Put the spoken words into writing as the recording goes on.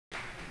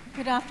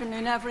Good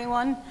afternoon,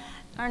 everyone.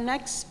 Our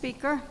next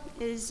speaker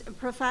is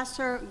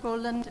Professor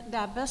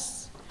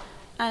Gowlland-Debbas,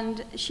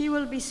 and she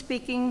will be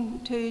speaking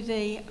to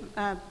the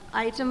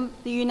item,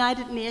 the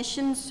United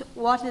Nations,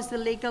 what is the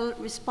legal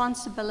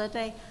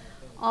responsibility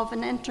of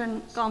an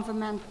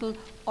intergovernmental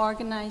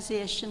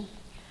organization?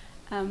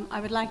 I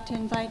would like to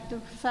invite the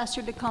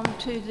professor to come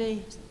to the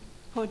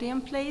podium,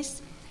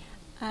 please.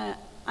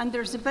 And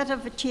there's a bit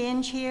of a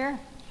change here.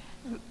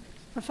 The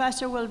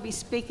professor will be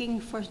speaking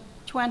for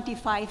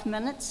 25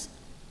 minutes,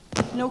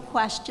 no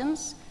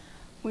questions.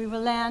 We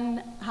will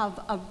then have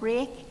a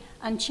break,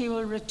 and she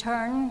will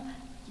return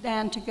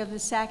then to give the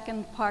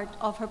second part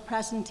of her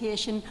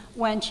presentation,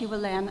 when she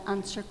will then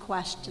answer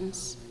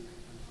questions.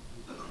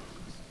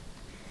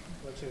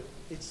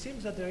 It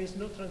seems that there is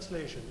no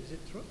translation. Is it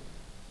true?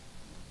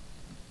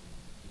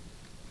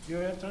 Do you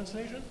have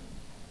translation?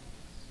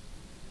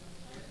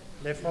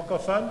 Les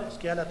francophones, est-ce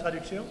qu'il y a la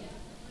traduction?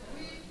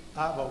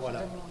 Ah, bon,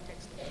 voilà. Okay.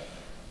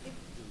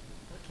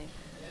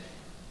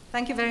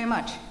 Thank you very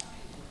much.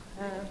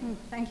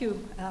 Thank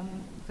you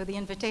for the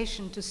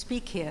invitation to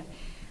speak here.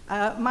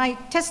 My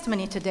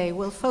testimony today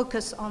will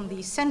focus on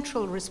the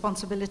central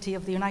responsibility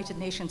of the United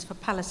Nations for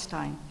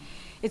Palestine.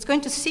 It's going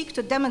to seek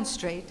to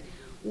demonstrate,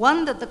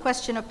 one, that the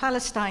question of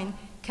Palestine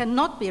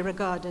cannot be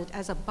regarded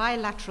as a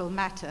bilateral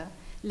matter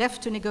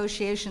left to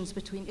negotiations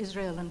between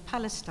Israel and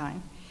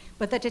Palestine,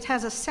 but that it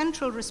has a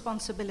central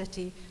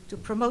responsibility to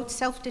promote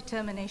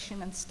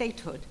self-determination and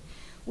statehood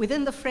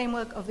within the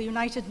framework of the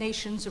United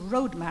Nations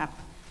roadmap,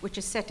 which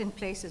is set in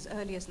place as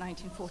early as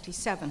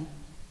 1947.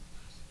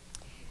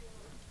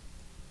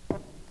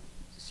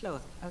 Slower,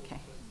 okay,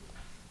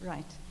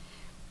 right.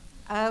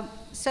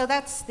 So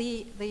that's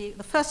the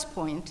first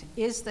point,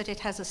 is that it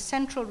has a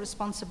central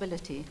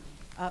responsibility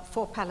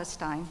for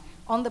Palestine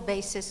on the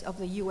basis of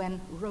the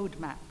UN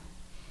roadmap.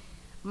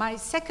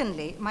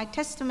 Secondly, my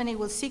testimony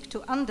will seek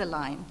to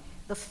underline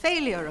the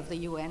failure of the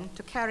UN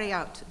to carry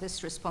out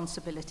this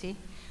responsibility,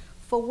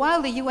 for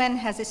while the UN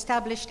has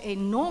established a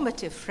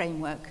normative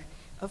framework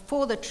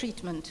for the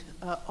treatment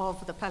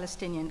of the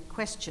Palestinian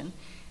question,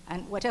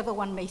 and whatever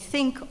one may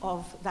think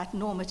of that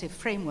normative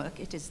framework,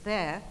 it is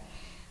there.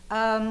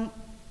 And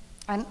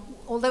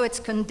although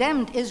it's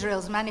condemned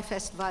Israel's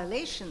manifest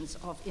violations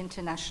of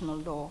international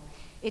law,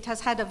 it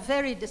has had a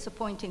very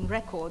disappointing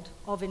record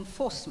of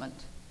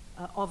enforcement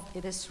of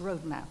this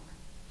roadmap,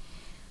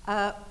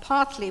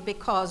 partly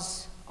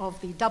because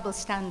of the double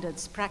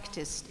standards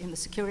practiced in the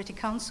Security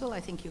Council. I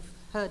think you've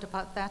heard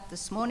about that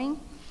this morning.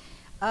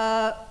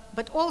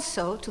 But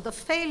also to the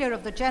failure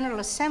of the General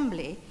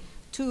Assembly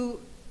to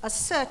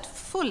assert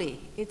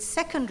fully its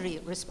secondary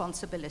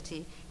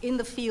responsibility in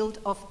the field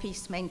of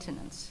peace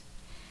maintenance.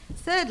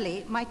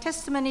 Thirdly, my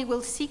testimony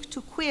will seek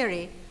to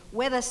query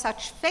whether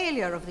such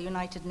failure of the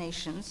United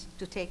Nations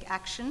to take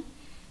action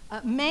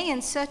may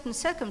in certain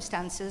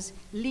circumstances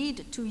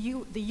lead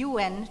to the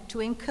UN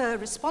to incur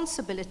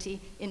responsibility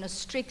in a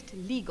strict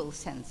legal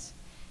sense.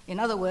 In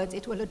other words,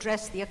 it will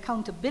address the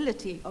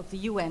accountability of the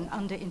UN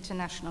under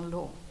international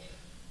law.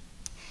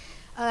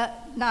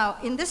 Now,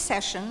 in this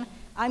session,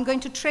 I'm going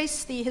to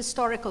trace the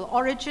historical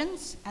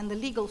origins and the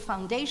legal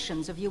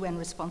foundations of UN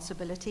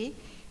responsibility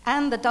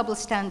and the double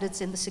standards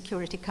in the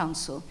Security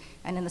Council.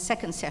 And in the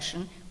second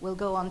session, we'll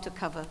go on to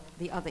cover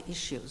the other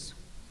issues.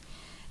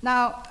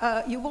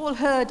 Now, you've all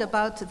heard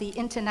about the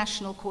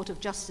International Court of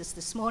Justice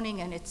this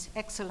morning and its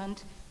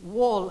excellent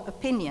Wall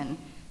opinion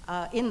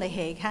in The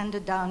Hague,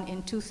 handed down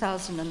in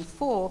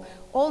 2004,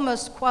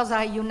 almost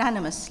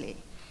quasi-unanimously,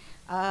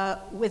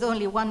 with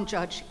only one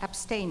judge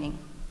abstaining.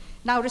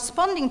 Now,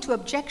 responding to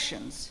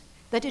objections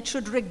that it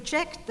should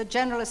reject the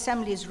General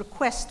Assembly's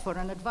request for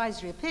an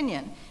advisory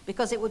opinion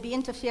because it would be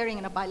interfering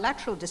in a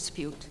bilateral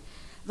dispute,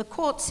 the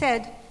court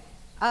said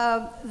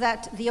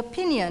that the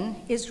opinion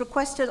is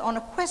requested on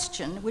a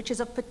question which is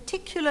of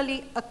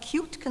particularly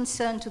acute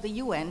concern to the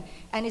UN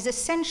and is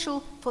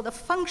essential for the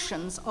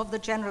functions of the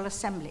General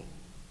Assembly.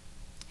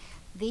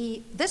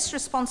 This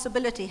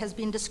responsibility has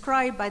been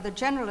described by the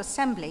General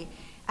Assembly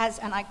as,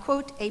 and I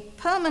quote, a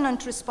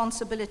permanent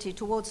responsibility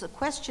towards the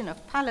question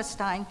of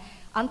Palestine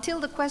until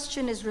the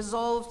question is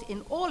resolved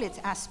in all its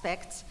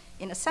aspects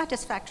in a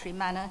satisfactory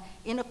manner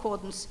in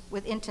accordance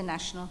with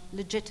international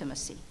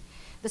legitimacy.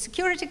 The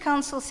Security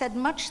Council said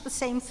much the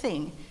same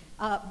thing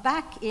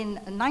back in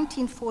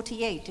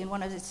 1948 in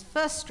one of its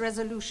first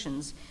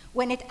resolutions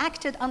when it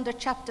acted under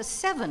Chapter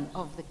 7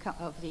 of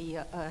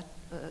the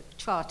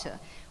Charter.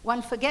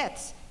 One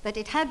forgets that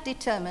it had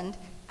determined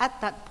at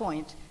that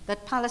point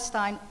that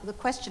Palestine, the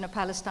question of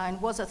Palestine,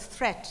 was a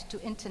threat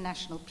to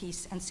international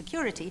peace and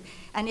security,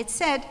 and it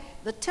said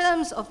the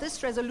terms of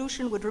this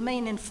resolution would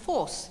remain in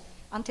force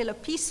until a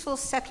peaceful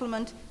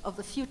settlement of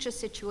the future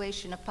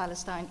situation of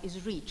Palestine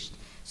is reached.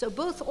 So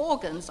both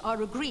organs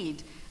are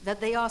agreed that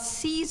they are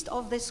seized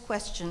of this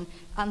question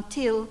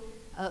until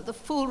the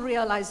full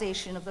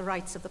realization of the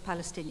rights of the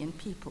Palestinian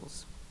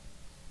peoples.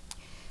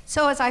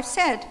 So as I've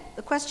said,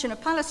 the question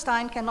of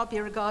Palestine cannot be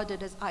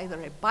regarded as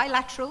either a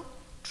bilateral,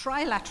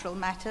 trilateral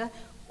matter,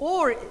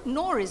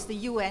 nor is the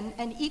UN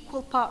an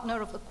equal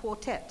partner of the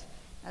quartet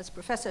as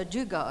Professor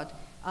Dugard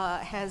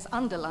has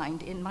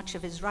underlined in much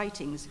of his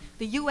writings,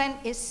 the UN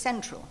is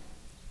central.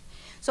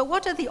 So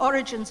what are the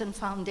origins and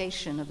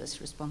foundation of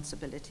this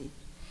responsibility?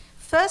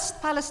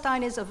 First,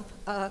 Palestine is of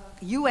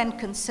UN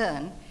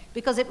concern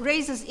because it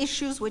raises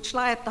issues which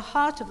lie at the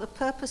heart of the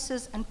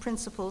purposes and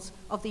principles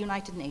of the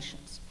United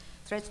Nations: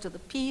 threats to the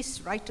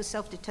peace, right to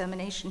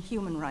self-determination,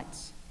 human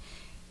rights.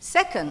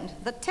 Second,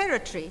 the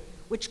territory,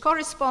 which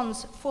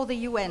corresponds for the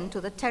UN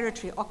to the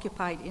territory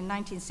occupied in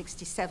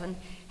 1967,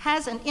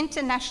 has an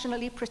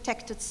internationally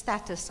protected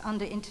status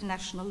under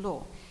international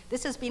law.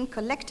 This has been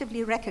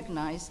collectively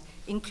recognized,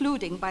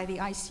 including by the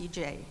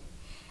ICJ.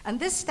 And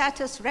this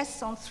status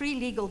rests on three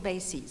legal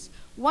bases.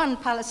 One,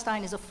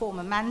 Palestine is a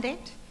former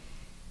mandate,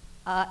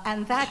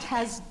 and that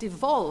has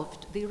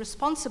devolved the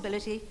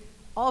responsibility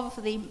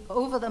over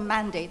the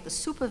mandate, the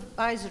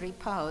supervisory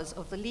powers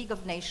of the League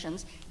of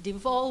Nations,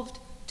 devolved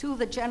to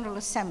the General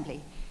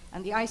Assembly.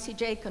 And the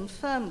ICJ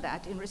confirmed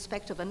that in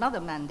respect of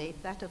another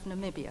mandate, that of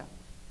Namibia.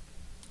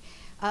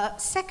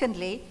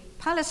 Secondly,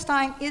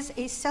 Palestine is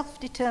a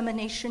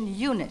self-determination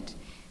unit,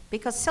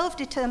 because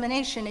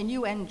self-determination in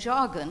UN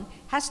jargon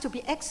has to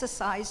be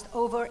exercised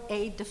over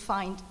a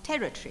defined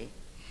territory.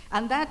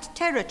 And that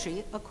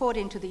territory,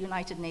 according to the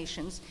United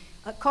Nations,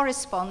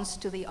 corresponds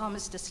to the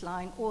armistice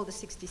line or the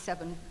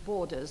 67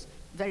 borders,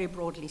 very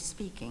broadly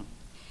speaking.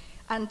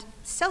 And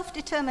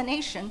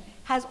self-determination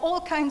has all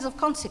kinds of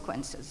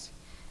consequences.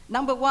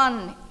 Number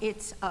one,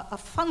 it's a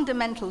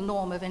fundamental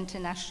norm of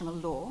international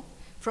law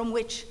from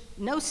which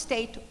no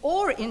state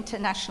or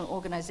international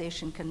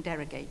organization can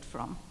derogate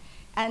from.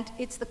 And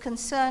it's the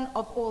concern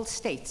of all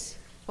states,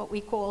 what we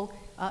call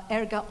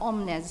erga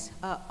omnes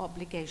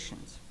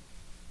obligations.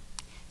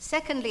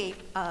 Secondly,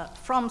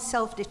 from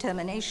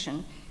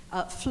self-determination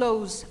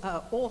flows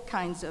all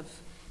kinds of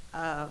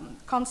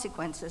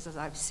consequences, as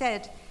I've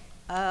said,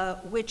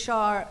 which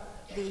are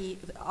in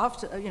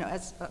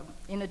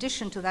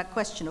addition to that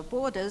question of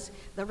borders,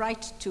 the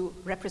right to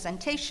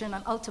representation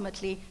and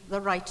ultimately the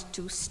right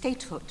to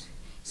statehood.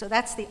 So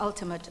that's the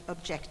ultimate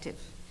objective.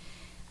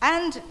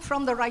 And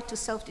from the right to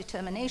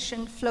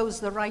self-determination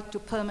flows the right to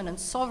permanent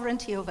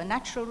sovereignty over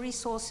natural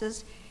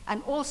resources,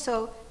 and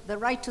also the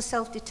right to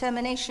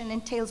self-determination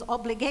entails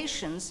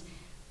obligations,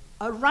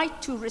 a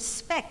right to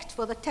respect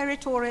for the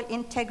territorial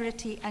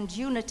integrity and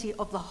unity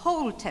of the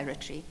whole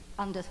territory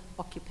under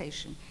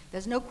occupation.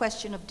 There's no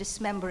question of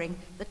dismembering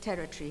the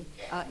territory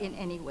in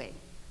any way.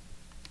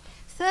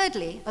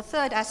 Thirdly, a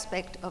third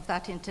aspect of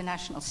that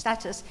international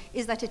status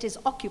is that it is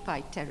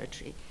occupied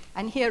territory.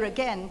 And here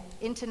again,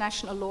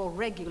 international law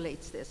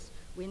regulates this.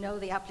 We know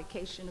the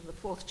application of the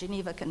Fourth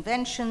Geneva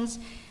Conventions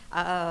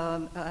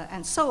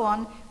and so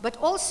on, but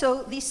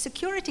also the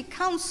Security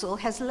Council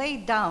has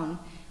laid down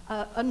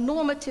a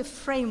normative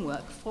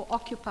framework for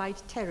occupied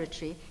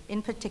territory,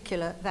 in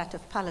particular that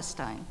of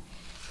Palestine.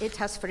 It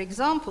has, for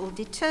example,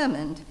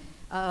 determined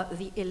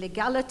the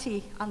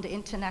illegality under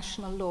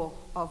international law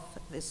of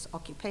this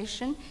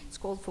occupation. It's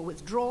called for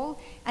withdrawal.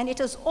 And it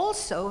has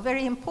also,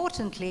 very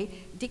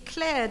importantly,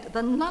 declared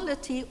the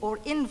nullity or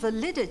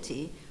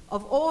invalidity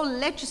of all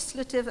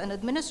legislative and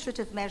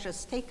administrative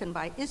measures taken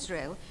by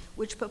Israel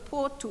which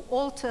purport to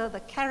alter the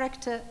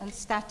character and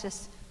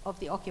status of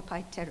the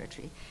occupied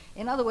territory.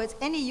 In other words,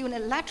 any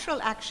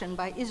unilateral action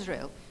by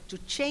Israel to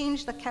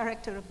change the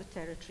character of the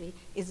territory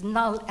is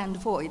null and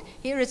void.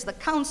 Here is the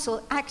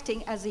council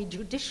acting as a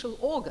judicial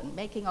organ,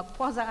 making a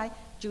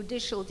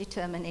quasi-judicial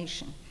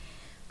determination.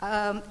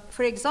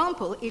 For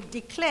example, it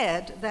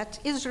declared that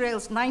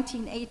Israel's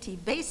 1980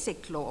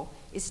 Basic Law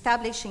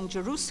establishing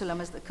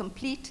Jerusalem as the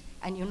complete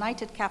and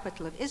united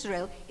capital of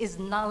Israel is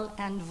null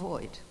and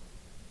void.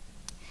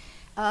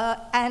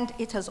 And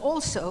it has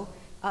also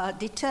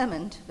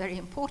determined, very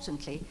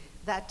importantly,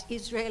 that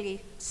Israeli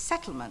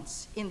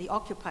settlements in the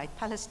occupied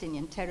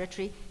Palestinian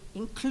territory,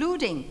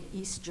 including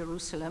East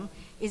Jerusalem,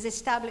 is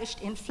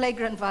established in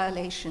flagrant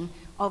violation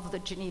of the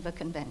Geneva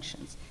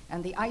Conventions.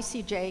 And the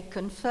ICJ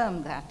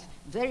confirmed that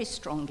very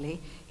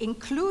strongly,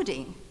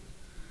 including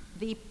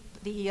the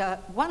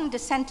one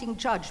dissenting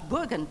judge,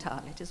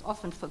 Burgenthal, it is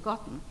often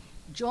forgotten,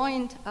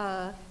 joined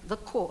the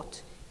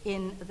court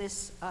in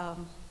this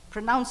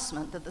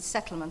pronouncement that the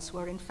settlements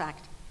were in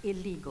fact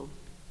illegal.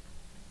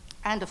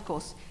 And of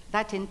course,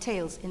 that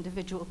entails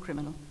individual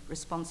criminal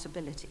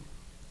responsibility.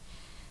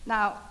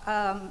 Now,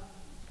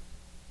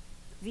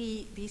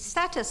 the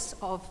status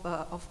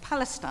of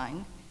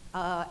Palestine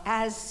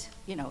as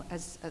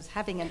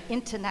having an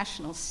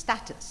international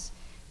status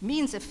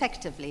means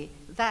effectively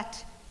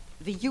that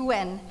the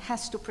UN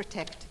has to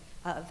protect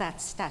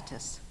that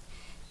status.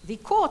 The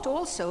court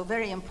also,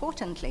 very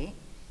importantly,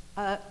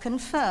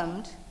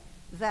 confirmed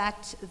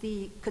that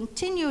the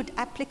continued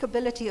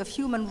applicability of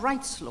human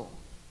rights law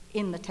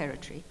in the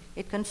territory.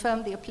 It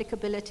confirmed the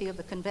applicability of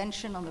the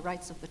Convention on the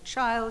Rights of the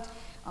Child,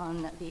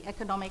 on the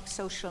Economic,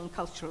 Social, and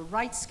Cultural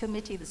Rights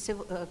Committee, the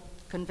Civil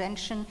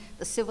Convention,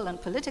 the Civil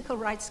and Political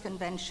Rights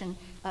Convention,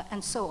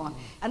 and so on.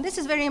 And this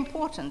is very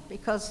important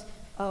because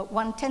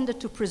one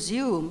tended to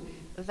presume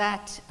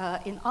that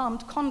in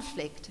armed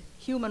conflict,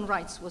 human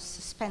rights was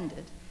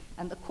suspended.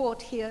 And the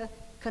court here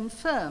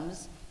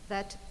confirms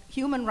that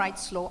human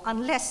rights law,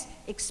 unless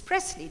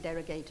expressly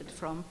derogated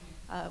from,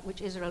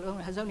 which Israel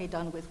has only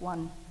done with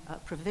one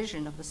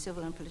provision of the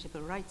Civil and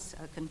Political Rights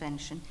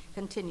Convention,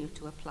 continue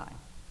to apply.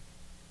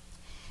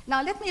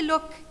 Now let me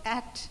look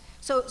at,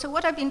 so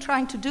what I've been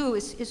trying to do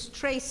is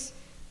trace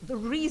the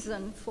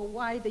reason for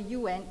why the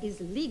UN is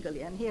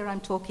legally, and here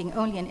I'm talking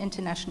only in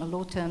international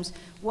law terms,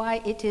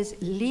 why it is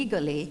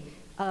legally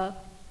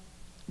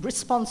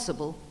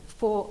responsible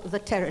for the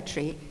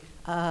territory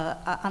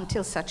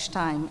until such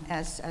time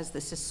as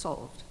this is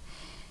solved.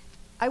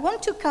 I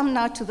want to come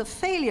now to the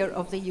failure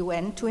of the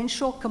UN to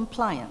ensure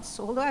compliance.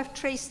 Although I've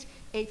traced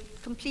a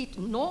complete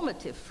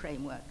normative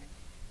framework,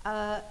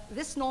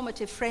 this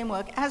normative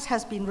framework, as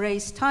has been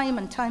raised time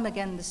and time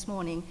again this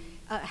morning,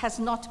 has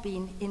not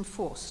been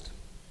enforced.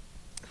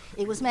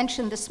 It was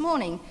mentioned this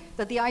morning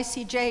that the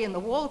ICJ in the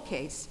Wall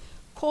case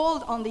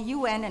called on the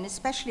UN and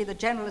especially the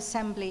General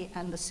Assembly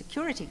and the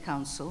Security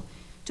Council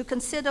to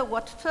consider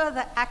what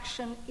further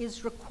action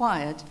is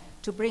required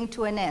to bring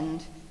to an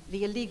end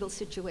the illegal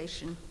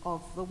situation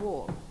of the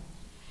wall.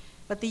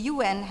 But the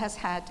UN has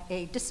had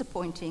a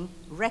disappointing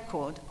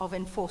record of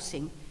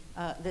enforcing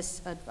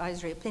this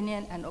advisory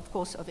opinion and, of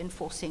course, of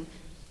enforcing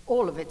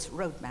all of its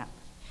roadmap.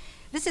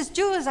 This is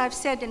due, as I've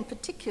said, in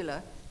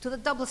particular, to the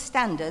double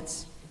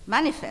standards,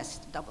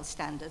 manifest double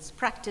standards,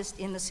 practiced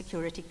in the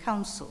Security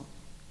Council.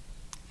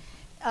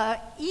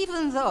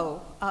 Even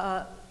though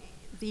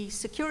the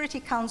Security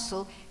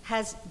Council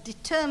has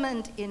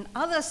determined in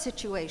other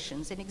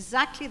situations, in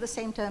exactly the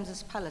same terms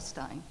as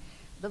Palestine,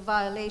 the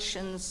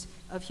violations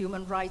of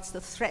human rights, the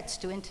threats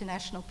to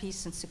international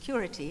peace and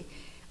security,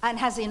 and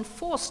has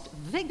enforced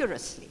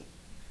vigorously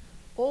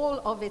all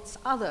of its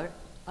other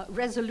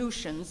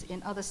resolutions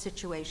in other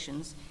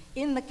situations.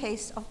 In the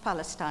case of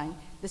Palestine,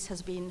 this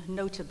has been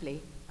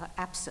notably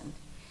absent.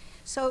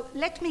 So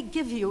let me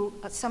give you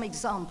some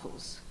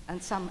examples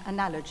and some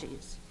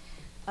analogies.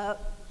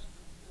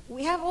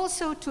 We have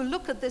also to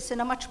look at this in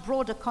a much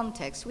broader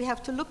context. We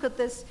have to look at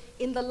this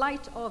in the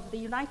light of the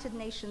United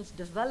Nations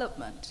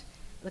development,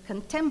 the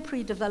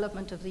contemporary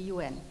development of the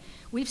UN.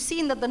 We've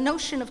seen that the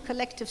notion of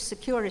collective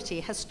security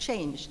has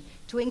changed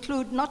to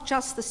include not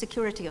just the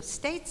security of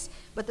states,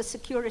 but the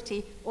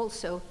security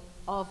also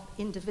of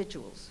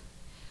individuals.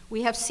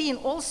 We have seen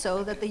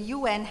also that the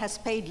UN has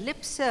paid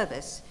lip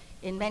service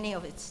in many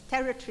of its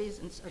territories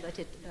and so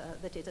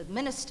that it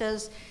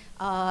administers,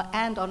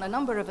 and on a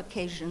number of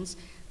occasions,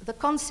 the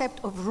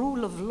concept of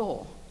rule of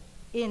law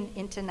in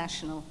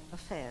international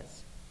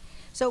affairs.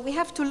 So we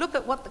have to look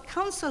at what the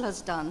Council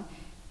has done,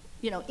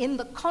 in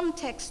the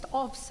context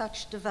of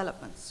such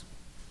developments.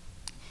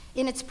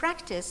 In its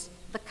practice,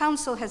 the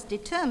Council has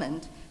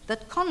determined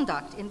that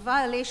conduct in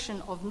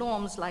violation of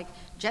norms like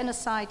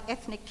genocide,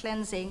 ethnic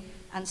cleansing,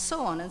 and so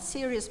on, and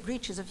serious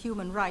breaches of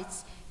human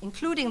rights,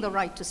 including the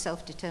right to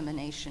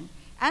self-determination,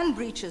 and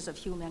breaches of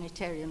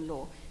humanitarian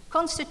law,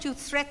 constitute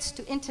threats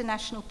to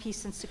international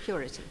peace and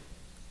security.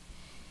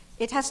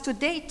 It has to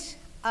date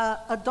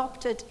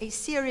adopted a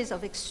series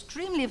of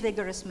extremely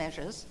vigorous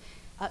measures,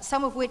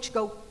 some of which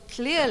go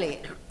clearly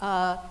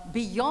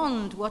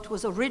beyond what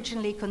was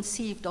originally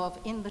conceived of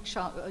in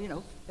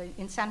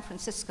in San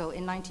Francisco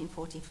in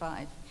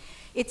 1945.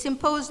 It's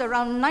imposed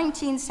around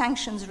 19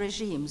 sanctions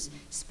regimes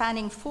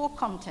spanning 4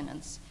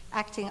 continents,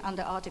 acting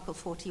under Article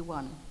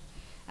 41.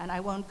 And I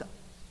won't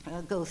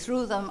go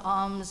through them: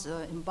 arms,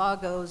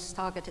 embargoes,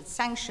 targeted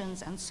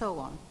sanctions, and so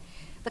on.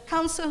 The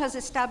Council has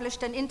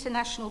established an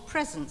international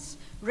presence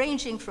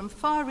ranging from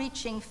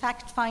far-reaching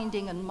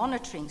fact-finding and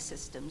monitoring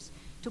systems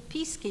to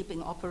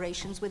peacekeeping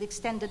operations with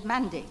extended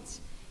mandates,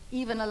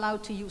 even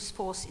allowed to use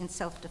force in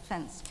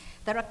self-defense.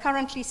 There are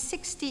currently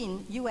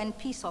 16 UN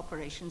peace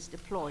operations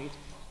deployed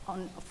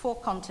on 4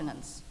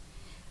 continents.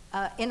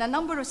 In a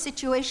number of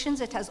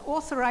situations, it has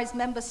authorized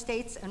member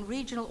states and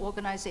regional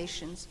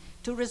organizations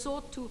to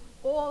resort to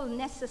all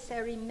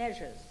necessary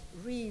measures,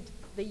 read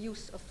the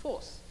use of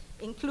force,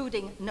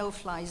 including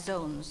no-fly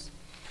zones.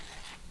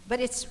 But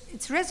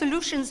its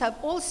resolutions have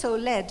also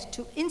led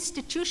to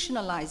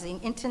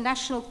institutionalizing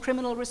international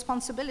criminal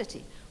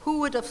responsibility. Who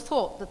would have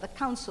thought that the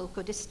Council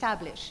could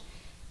establish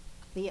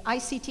the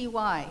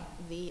ICTY,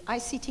 the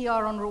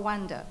ICTR on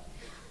Rwanda,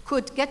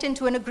 could get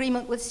into an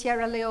agreement with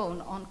Sierra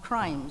Leone on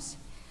crimes,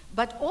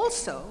 but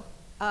also,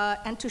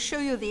 and to show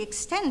you the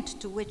extent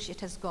to which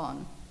it has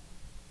gone,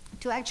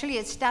 to actually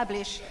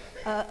establish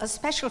a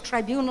special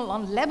tribunal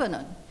on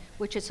Lebanon,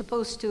 which is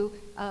supposed to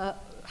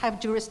have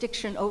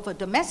jurisdiction over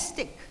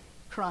domestic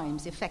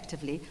crimes,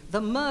 effectively, the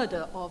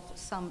murder of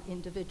some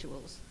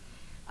individuals,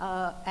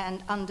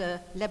 and under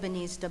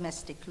Lebanese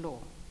domestic law.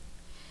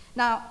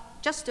 Now,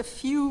 just a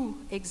few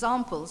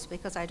examples,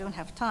 because I don't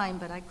have time,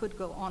 but I could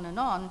go on and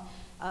on.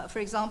 For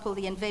example,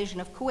 the invasion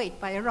of Kuwait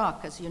by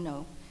Iraq, as you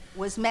know,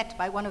 was met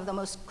by one of the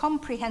most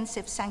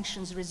comprehensive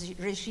sanctions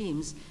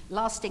regimes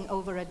lasting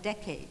over a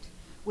decade,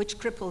 which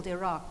crippled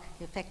Iraq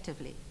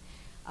effectively.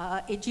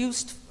 It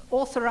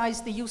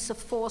authorized the use of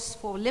force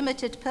for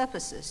limited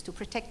purposes to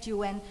protect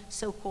UN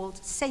so-called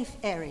safe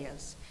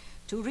areas,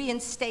 to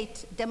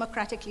reinstate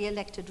democratically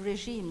elected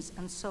regimes,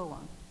 and so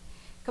on.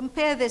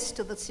 Compare this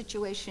to the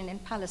situation in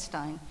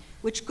Palestine,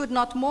 which could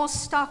not more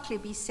starkly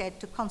be said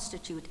to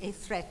constitute a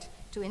threat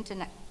to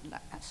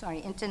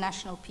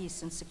international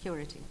peace and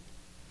security.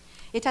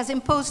 It has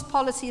imposed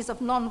policies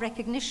of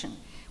non-recognition.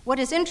 What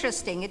is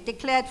interesting, it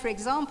declared, for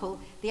example,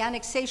 the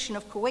annexation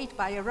of Kuwait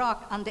by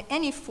Iraq under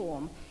any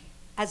form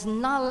as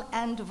null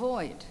and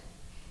void.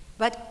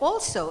 But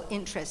also,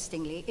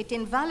 interestingly, it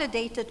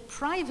invalidated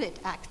private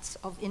acts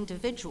of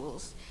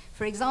individuals.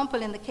 For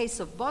example, in the case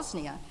of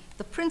Bosnia,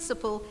 the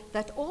principle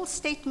that all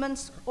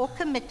statements or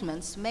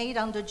commitments made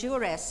under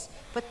duress,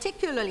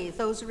 particularly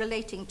those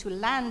relating to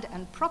land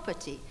and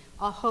property,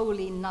 are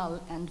wholly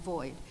null and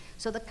void.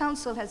 So the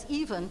Council has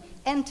even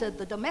entered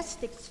the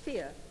domestic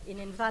sphere in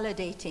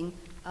invalidating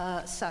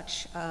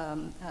such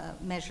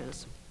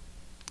measures.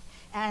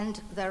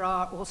 And there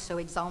are also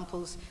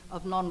examples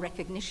of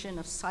non-recognition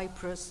of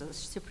Cyprus, the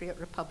Cypriot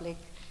Republic,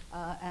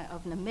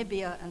 of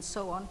Namibia, and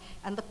so on.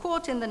 And the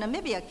court in the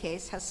Namibia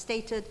case has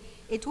stated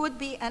it would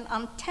be an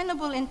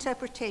untenable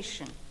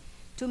interpretation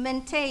to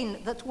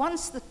maintain that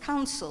once the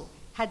Council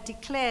had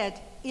declared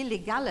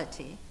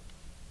illegality,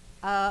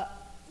 that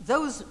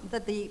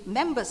the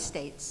member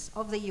states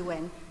of the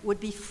UN would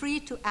be free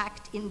to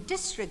act in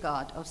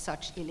disregard of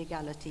such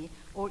illegality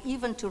or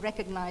even to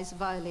recognize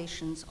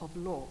violations of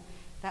law.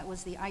 That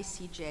was the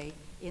ICJ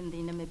in the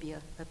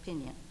Namibia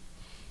opinion.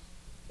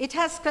 It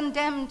has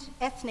condemned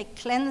ethnic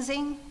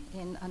cleansing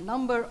in a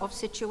number of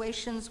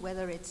situations,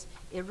 whether it's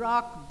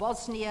Iraq,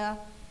 Bosnia,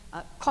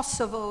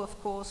 Kosovo, of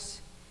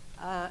course,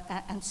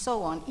 and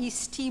so on,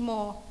 East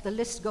Timor, the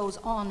list goes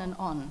on and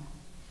on.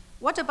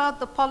 What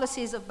about the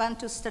policies of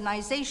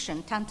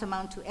Bantustanization,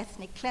 tantamount to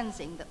ethnic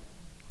cleansing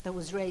that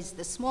was raised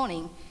this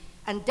morning,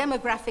 and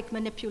demographic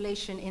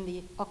manipulation in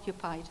the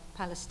occupied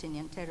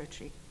Palestinian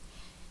territory?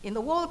 In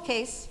the wall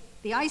case,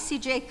 the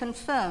ICJ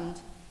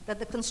confirmed that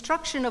the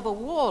construction of a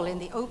wall in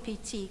the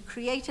OPT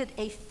created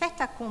a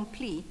fait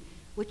accompli,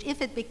 which, if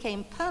it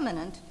became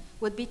permanent,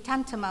 would be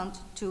tantamount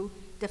to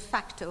de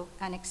facto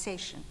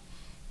annexation.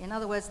 In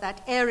other words,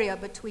 that area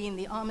between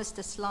the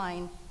armistice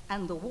line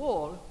and the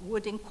wall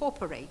would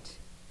incorporate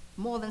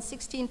more than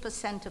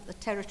 16% of the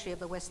territory of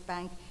the West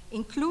Bank,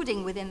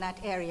 including within that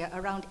area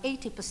around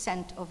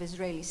 80% of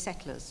Israeli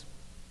settlers.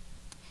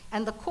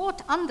 And the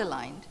court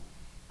underlined,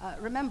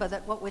 remember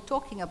that what we're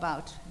talking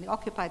about, the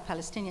occupied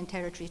Palestinian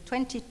territory,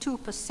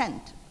 22%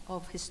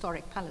 of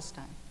historic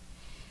Palestine.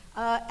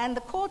 And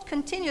the court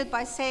continued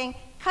by saying,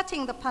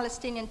 cutting the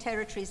Palestinian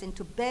territories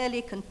into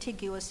barely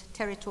contiguous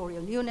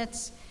territorial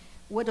units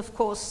would, of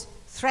course,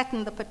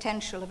 threaten the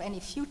potential of any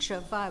future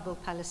viable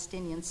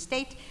Palestinian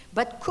state,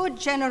 but could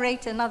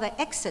generate another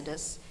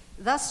exodus,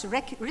 thus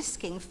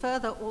risking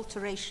further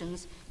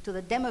alterations to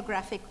the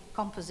demographic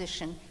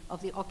composition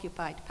of the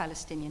occupied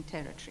Palestinian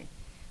territory.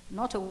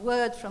 Not a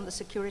word from the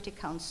Security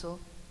Council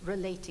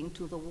relating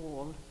to the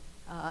wall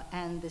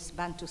and this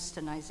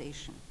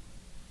Bantustanization.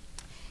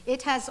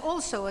 It has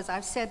also, as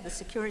I've said, the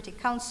Security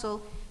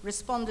Council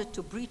responded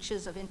to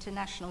breaches of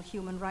international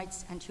human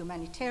rights and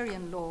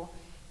humanitarian law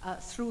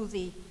through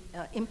the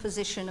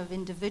imposition of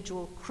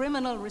individual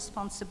criminal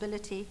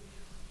responsibility.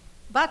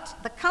 But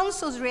the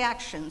Council's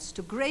reactions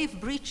to grave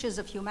breaches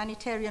of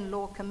humanitarian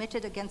law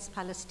committed against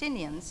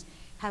Palestinians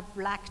have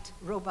lacked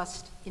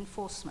robust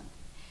enforcement.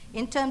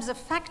 In terms of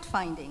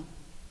fact-finding,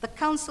 the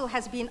Council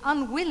has been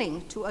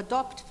unwilling to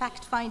adopt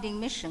fact-finding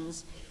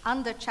missions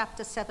under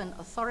Chapter 7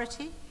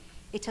 authority.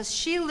 It has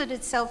shielded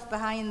itself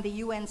behind the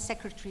UN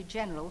Secretary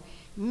General,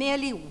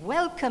 merely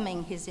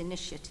welcoming his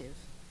initiative.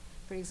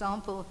 For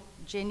example,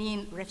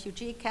 Jenin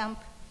refugee camp,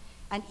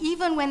 and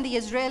even when the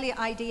Israeli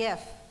IDF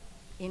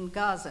in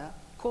Gaza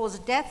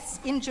caused deaths,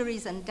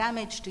 injuries, and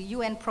damage to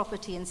UN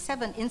property in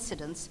 7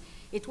 incidents,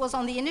 it was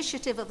on the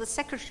initiative of the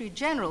Secretary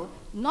General,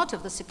 not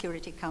of the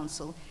Security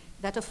Council,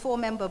 that a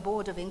 4-member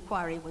board of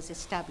inquiry was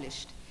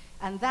established.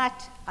 And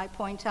that, I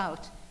point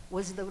out,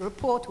 was the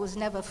report was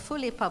never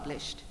fully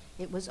published.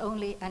 It was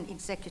only an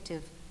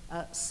executive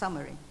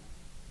summary.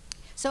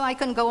 So I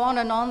can go on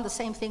and on, the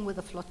same thing with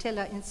the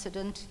flotilla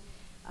incident,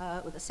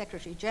 with the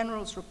Secretary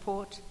General's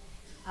report,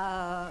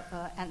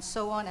 and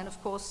so on. And of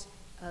course,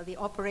 the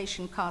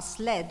Operation Cast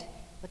Lead,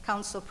 the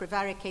Council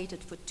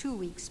prevaricated for 2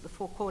 weeks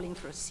before calling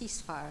for a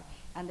ceasefire,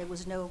 and there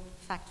was no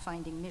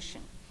fact-finding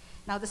mission.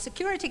 Now, the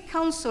Security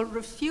Council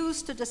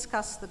refused to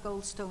discuss the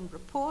Goldstone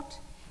report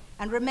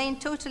and remained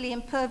totally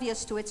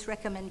impervious to its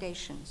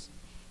recommendations.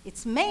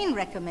 Its main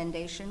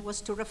recommendation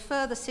was to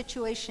refer the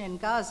situation in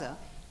Gaza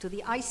to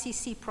the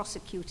ICC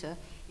prosecutor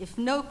if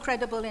no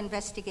credible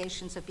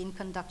investigations have been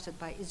conducted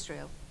by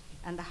Israel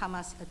and the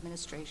Hamas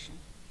administration.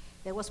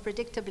 There was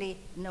predictably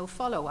no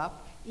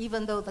follow-up,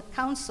 even though the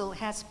Council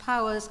has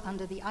powers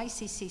under the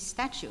ICC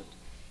statute.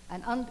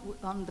 And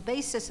on the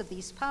basis of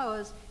these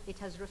powers, it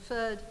has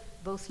referred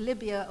both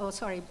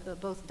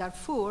both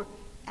Darfur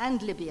and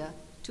Libya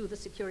to the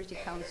Security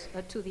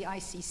Council, to the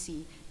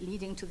ICC,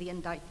 leading to the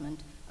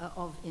indictment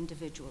of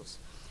individuals.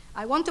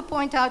 I want to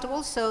point out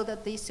also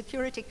that the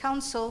Security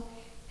Council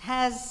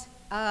has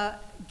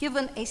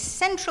given a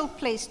central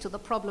place to the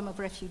problem of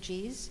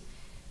refugees.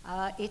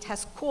 It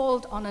has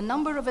called on a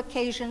number of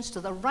occasions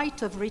to the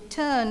right of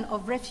return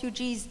of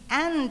refugees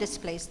and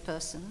displaced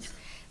persons,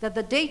 that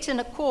the Dayton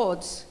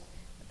Accords,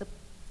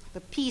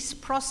 the peace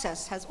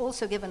process, has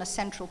also given a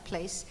central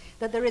place,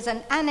 that there is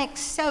an Annex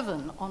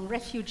 7 on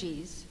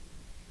refugees,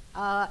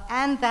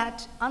 and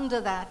that under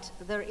that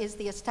there is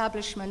the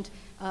establishment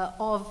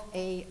of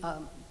a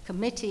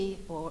committee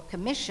or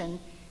commission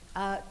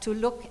to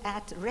look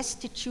at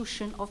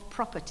restitution of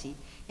property.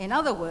 In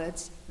other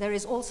words, there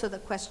is also the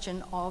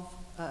question of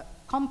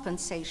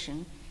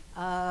compensation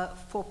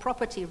for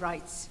property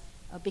rights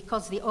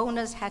because the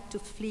owners had to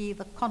flee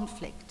the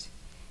conflict.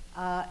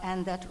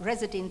 And that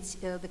residents,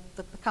 the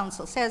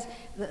council says,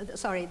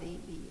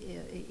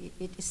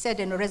 it is said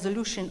in a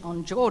resolution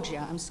on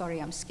Georgia, I'm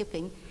sorry, I'm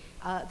skipping,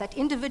 that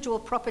individual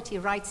property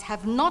rights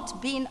have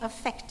not been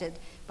affected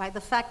by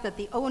the fact that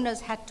the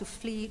owners had to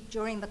flee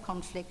during the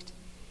conflict,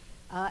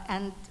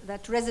 and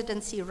that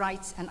residency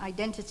rights and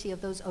identity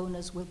of those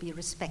owners will be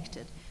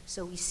respected.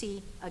 So we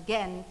see,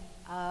 again,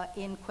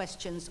 in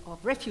questions of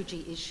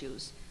refugee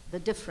issues, the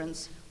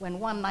difference when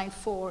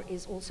 194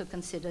 is also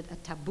considered a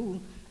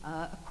taboo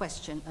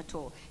question at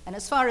all. And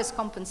as far as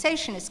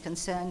compensation is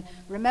concerned,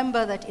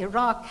 remember that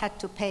Iraq had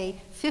to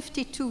pay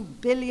 $52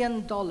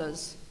 billion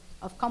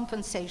of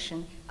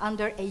compensation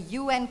under a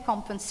UN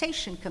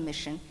compensation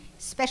commission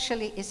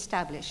specially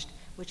established,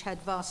 which had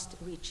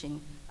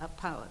vast-reaching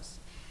powers.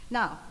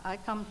 Now, I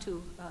come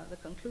to the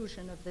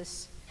conclusion of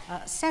this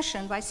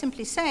session by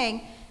simply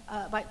saying,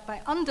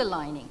 by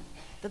underlining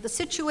that the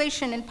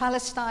situation in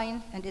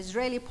Palestine and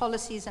Israeli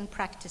policies and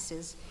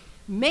practices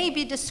may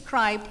be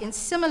described in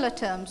similar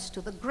terms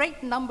to the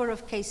great number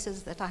of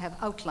cases that I have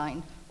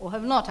outlined or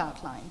have not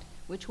outlined,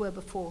 which were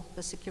before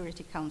the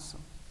Security Council.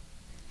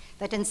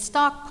 That in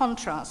stark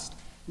contrast,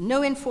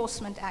 no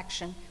enforcement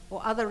action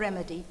or other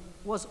remedy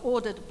was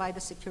ordered by the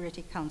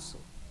Security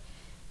Council.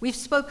 We've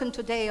spoken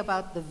today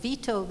about the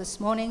veto this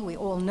morning. We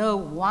all know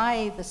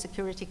why the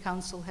Security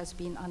Council has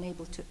been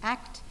unable to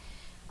act.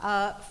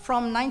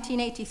 From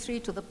 1983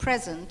 to the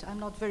present, I'm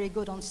not very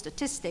good on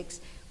statistics,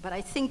 but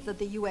I think that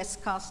the US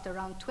cast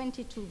around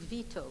 22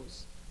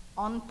 vetoes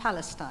on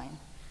Palestine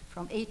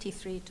from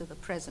 83 to the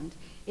present.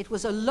 It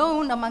was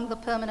alone among the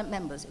permanent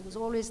members. It was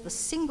always the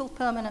single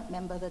permanent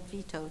member that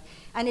vetoed.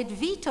 And it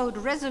vetoed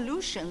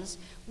resolutions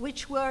where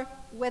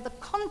the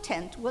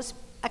content was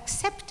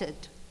accepted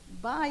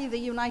by the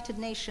United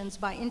Nations,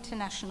 by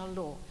international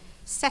law.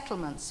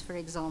 Settlements, for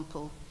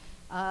example,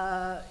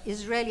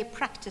 Israeli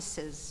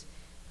practices,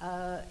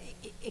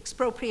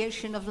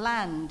 expropriation of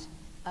land,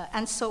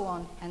 and so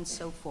on and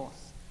so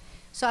forth.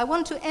 So I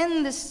want to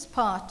end this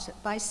part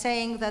by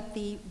saying that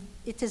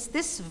it is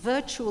this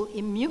virtual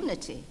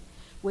immunity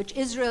which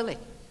Israel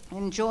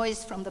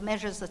enjoys from the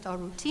measures that are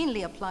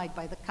routinely applied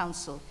by the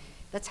Council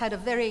that's had a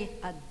very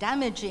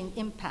damaging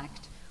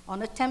impact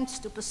on attempts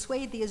to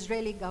persuade the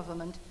Israeli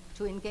government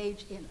to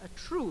engage in a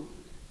true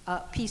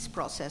peace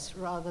process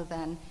rather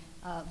than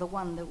the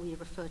one that we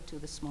referred to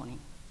this morning.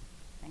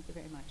 Thank you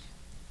very much.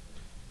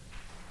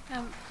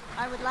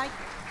 I would like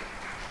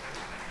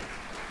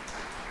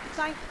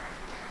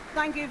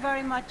thank you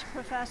very much,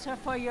 Professor,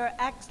 for your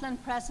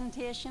excellent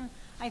presentation.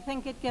 I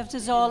think it gives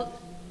us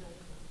all.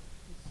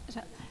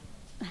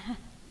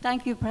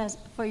 Thank you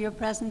for your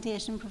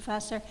presentation,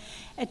 Professor.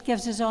 It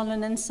gives us all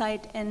an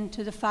insight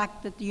into the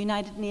fact that the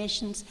United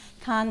Nations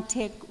can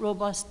take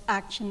robust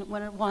action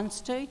when it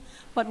wants to,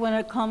 but when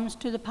it comes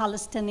to the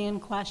Palestinian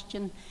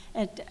question,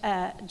 it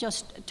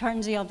just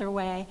turns the other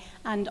way,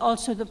 and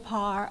also the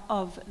power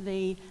of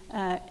the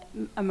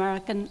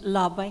American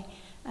lobby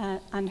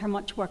and how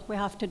much work we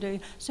have to do.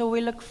 So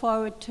we look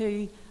forward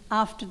to,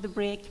 after the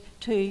break,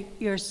 to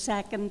your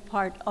second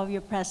part of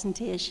your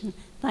presentation.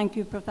 Thank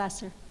you,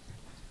 Professor.